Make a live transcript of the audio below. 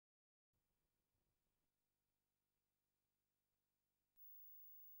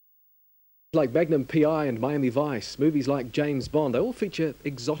Like Magnum PI and Miami Vice, movies like James Bond, they all feature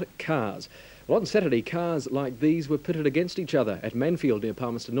exotic cars. Well, on Saturday, cars like these were pitted against each other at Manfeild near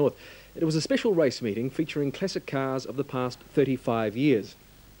Palmerston North. It was a special race meeting featuring classic cars of the past 35 years.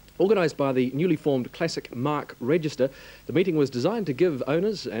 Organised by the newly formed Classic Mark Register, the meeting was designed to give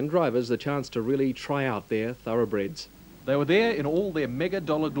owners and drivers the chance to really try out their thoroughbreds. They were there in all their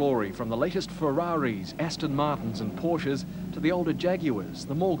mega-dollar glory, from the latest Ferraris, Aston Martins and Porsches to the older Jaguars,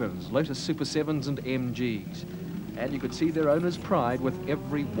 the Morgans, Lotus Super 7s and MGs. And you could see their owners' pride with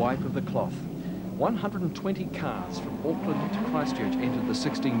every wipe of the cloth. 120 cars from Auckland to Christchurch entered the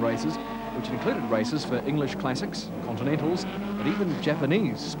 16 races, which included races for English classics, Continentals and even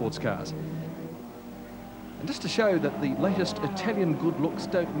Japanese sports cars. And just to show that the latest Italian good looks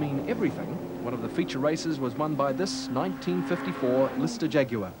don't mean everything, one of the feature races was won by this 1954 Lister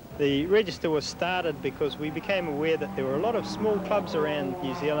Jaguar. The register was started because we became aware that there were a lot of small clubs around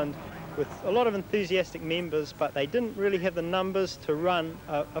New Zealand with a lot of enthusiastic members, but they didn't really have the numbers to run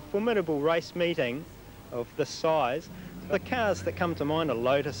a formidable race meeting of this size. The cars that come to mind are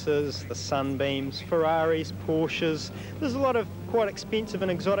Lotuses, the Sunbeams, Ferraris, Porsches. There's a lot of quite expensive and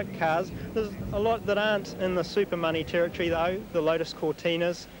exotic cars. There's a lot that aren't in the super money territory though, the Lotus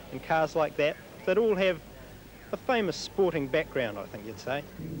Cortinas and cars like that all have a famous sporting background, I think you'd say.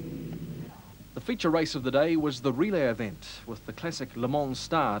 The feature race of the day was the relay event with the classic Le Mans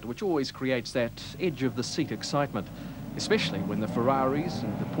start, which always creates that edge of the seat excitement, especially when the Ferraris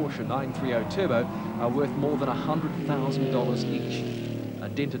and the Porsche 930 Turbo are worth more than $100,000 each. A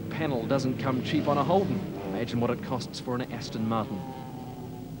dented panel doesn't come cheap on a Holden. Imagine what it costs for an Aston Martin.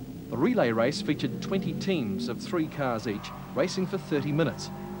 The relay race featured 20 teams of 3 cars each, racing for 30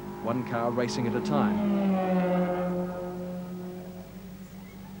 minutes, one car racing at a time.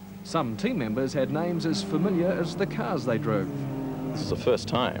 Some team members had names as familiar as the cars they drove. This is the first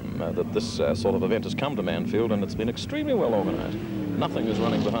time that this sort of event has come to Manfeild, and it's been extremely well organised. Nothing is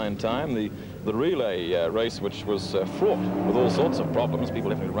running behind time. The relay race, which was fraught with all sorts of problems,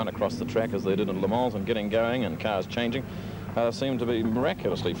 people having to run across the track as they did in Le Mans and getting going and cars changing, seemed to be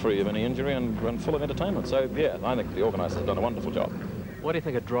miraculously free of any injury and full of entertainment. So, yeah, I think the organisers have done a wonderful job. Why do you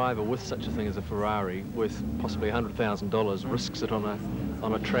think a driver with such a thing as a Ferrari, worth possibly $100,000, risks it on a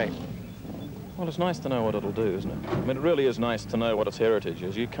track? Well, it's nice to know what it'll do, isn't it? I mean, it really is nice to know what its heritage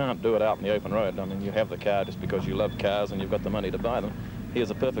is. You can't do it out in the open road. I mean, you have the car just because you love cars and you've got the money to buy them. Here's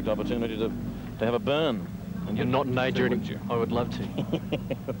a perfect opportunity to have a burn. And you're not in danger, would you? I would love to,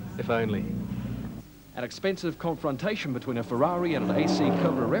 if only. An expensive confrontation between a Ferrari and an AC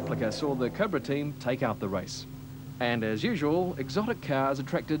Cobra replica saw the Cobra team take out the race. And as usual, exotic cars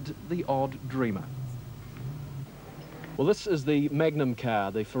attracted the odd dreamer. Well, this is the Magnum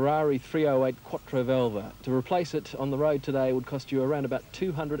car, the Ferrari 308 Quattrovalva. To replace it on the road today would cost you around about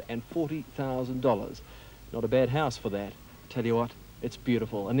 $240,000. Not a bad house for that. Tell you what, it's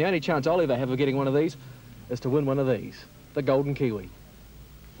beautiful. And the only chance I'll ever have of getting one of these is to win one of these, the Golden Kiwi.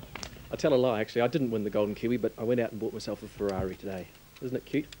 I tell a lie, actually. I didn't win the Golden Kiwi, but I went out and bought myself a Ferrari today. Isn't it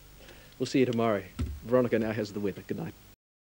cute? We'll see you tomorrow. Veronica now has the weather. Good night.